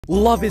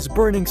Love is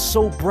burning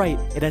so bright,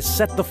 it has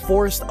set the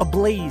forest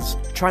ablaze.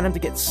 Try not to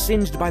get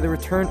singed by the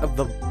return of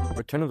the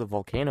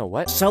volcano,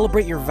 what?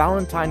 Celebrate your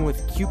Valentine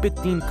with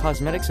Cupid-themed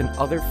cosmetics and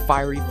other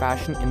fiery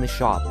fashion in the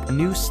shop. A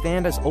new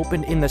stand has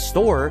opened in the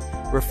store.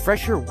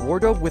 Refresh your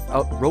wardrobe with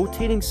a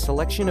rotating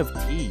selection of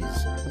tees.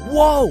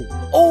 Whoa!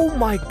 Oh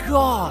my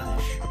gosh!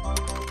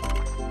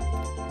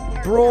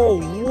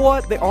 Bro,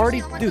 what? They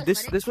already... Dude,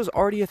 this was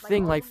already a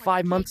thing like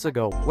 5 months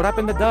ago. What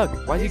happened to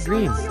Doug? Why is he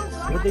green?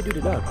 What did they do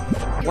to Doug?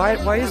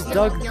 Why is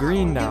Doug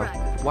green now?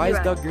 Why is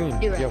Doug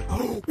green? Yo.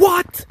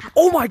 What?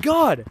 Oh my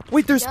god!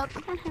 Wait, there's...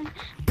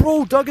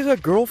 Bro, Doug is a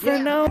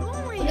girlfriend now?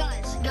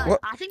 Guys, what?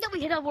 I think that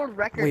we hit a world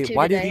record. Wait,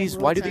 why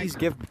do these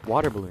give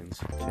water balloons?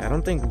 I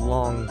don't think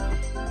long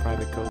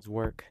private codes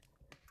work.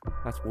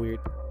 That's weird.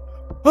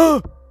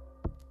 What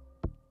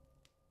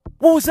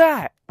was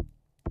that?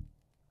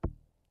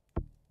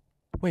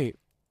 Wait,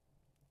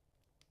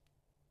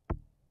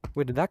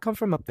 did that come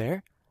from up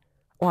there?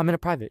 Oh, I'm in a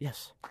private,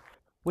 yes.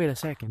 Wait a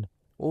second.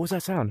 What was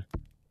that sound?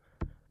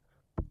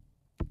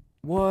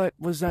 What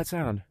was that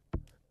sound?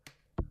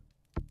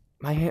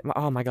 My hand,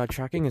 oh my god,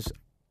 tracking is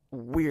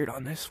weird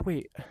on this.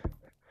 Wait,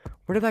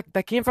 where did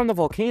that came from? The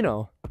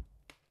volcano.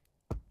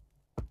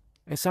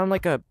 It sounded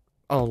like an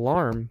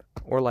alarm,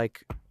 or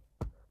like,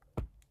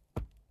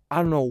 I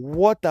don't know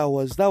what that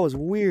was. That was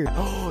weird.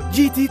 Oh,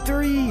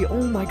 GT3!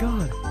 Oh my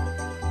god.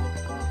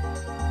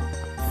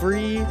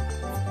 Free.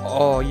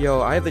 Oh,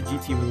 yo, I have the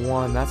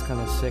GT1. That's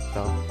kind of sick,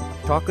 though.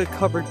 Chocolate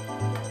covered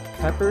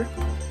pepper.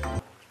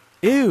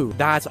 Ew,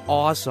 that's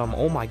awesome.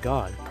 Oh my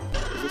god.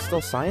 Is it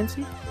still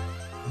sciencey?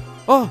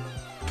 Oh!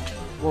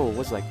 Whoa, it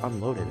was like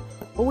unloaded.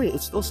 Oh wait,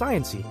 it's still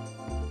sciencey.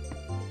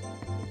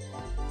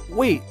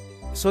 Wait,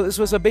 so this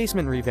was a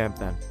basement revamp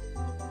then?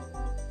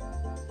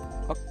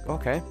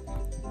 Okay.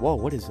 Whoa,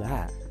 what is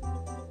that?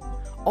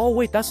 Oh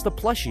wait, that's the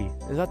plushie.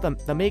 Is that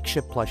the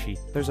makeshift plushie?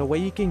 There's a way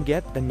you can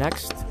get the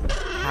next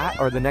hat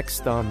or the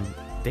next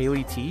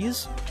daily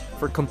teas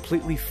for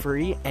completely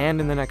free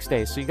and in the next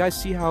day. So you guys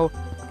see how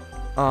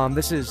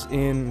this is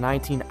in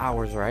 19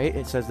 hours, right?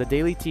 It says the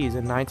daily tea is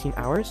in 19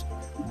 hours,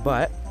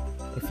 but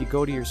if you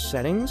go to your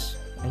settings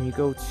and you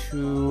go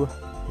to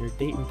your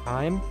date and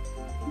time,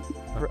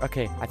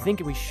 okay, I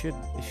think it should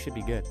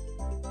be good.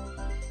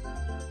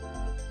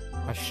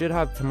 I should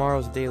have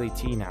tomorrow's daily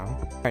tea now.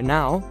 All right,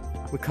 now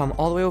we come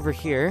all the way over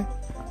here.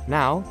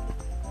 Now,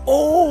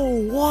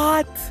 oh,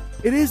 what?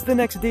 It is the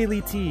next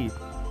daily tea.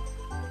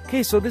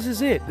 Okay, so this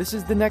is it. This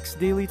is the next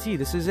daily tea.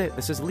 This is it.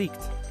 This is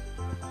leaked.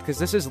 Because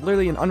this is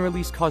literally an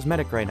unreleased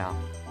cosmetic right now.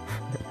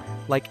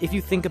 Like, if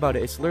you think about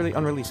it, it's literally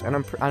unreleased. And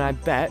I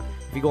bet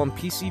if you go on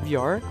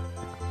PCVR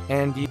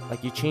and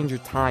you change your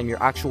time,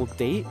 your actual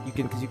date,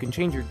 because you can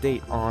change your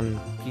date on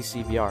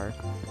PCVR.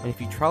 And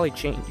if you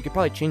you could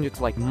probably change it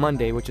to like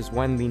Monday, which is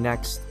when the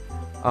next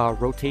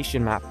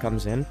rotation map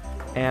comes in.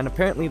 And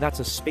apparently that's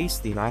a space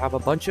theme. I have a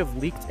bunch of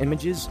leaked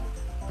images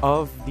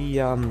of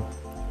the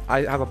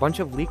I have a bunch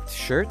of leaked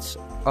shirts,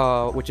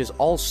 which is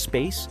all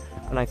space,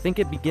 and I think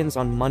it begins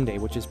on Monday,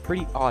 which is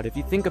pretty odd. If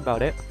you think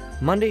about it,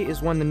 Monday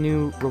is when the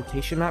new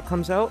rotation map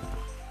comes out,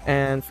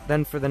 and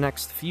then for the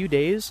next few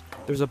days,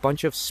 there's a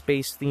bunch of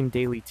space-themed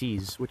daily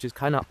teas, which is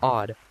kind of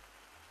odd.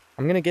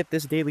 I'm gonna get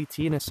this daily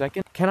tea in a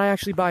second. Can I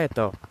actually buy it,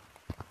 though?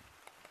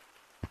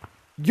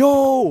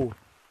 Yo!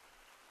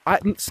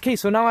 Okay,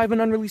 so now I have an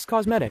unreleased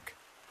cosmetic.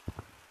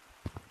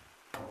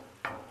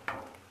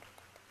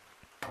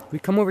 We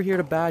come over here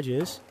to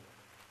badges.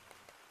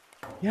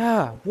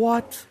 Yeah,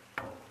 what?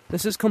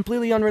 This is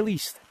completely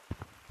unreleased.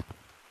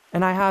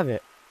 And I have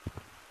it.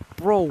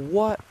 Bro,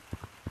 what?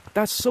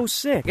 That's so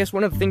sick. I guess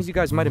one of the things you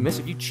guys might have missed,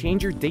 if you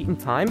change your date and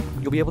time,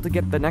 you'll be able to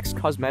get the next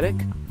cosmetic,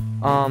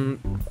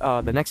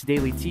 the next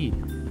daily tea,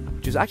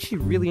 which is actually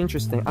really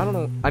interesting. I don't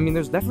know. I mean,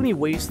 there's definitely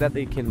ways that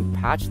they can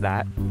patch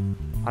that.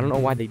 I don't know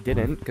why they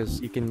didn't, because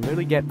you can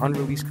literally get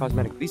unreleased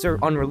cosmetics. These are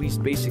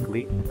unreleased,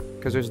 basically,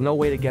 because there's no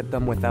way to get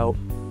them without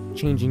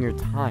changing your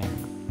time.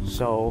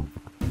 So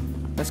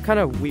that's kind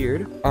of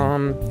weird.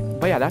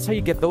 But yeah, that's how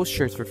you get those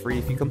shirts for free.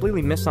 If you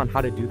completely miss on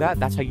how to do that,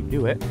 that's how you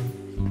do it.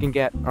 You can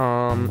get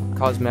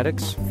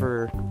cosmetics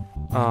for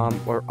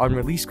or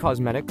unreleased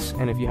cosmetics,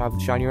 and if you have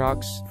shiny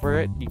rocks for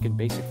it, you can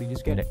basically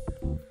just get it.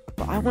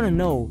 But I want to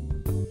know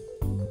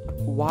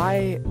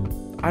why.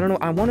 I don't know.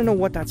 I want to know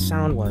what that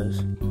sound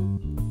was.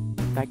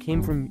 That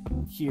came from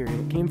here.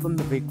 It came from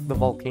the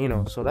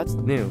volcano, so that's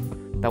new.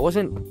 That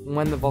wasn't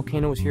when the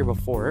volcano was here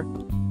before.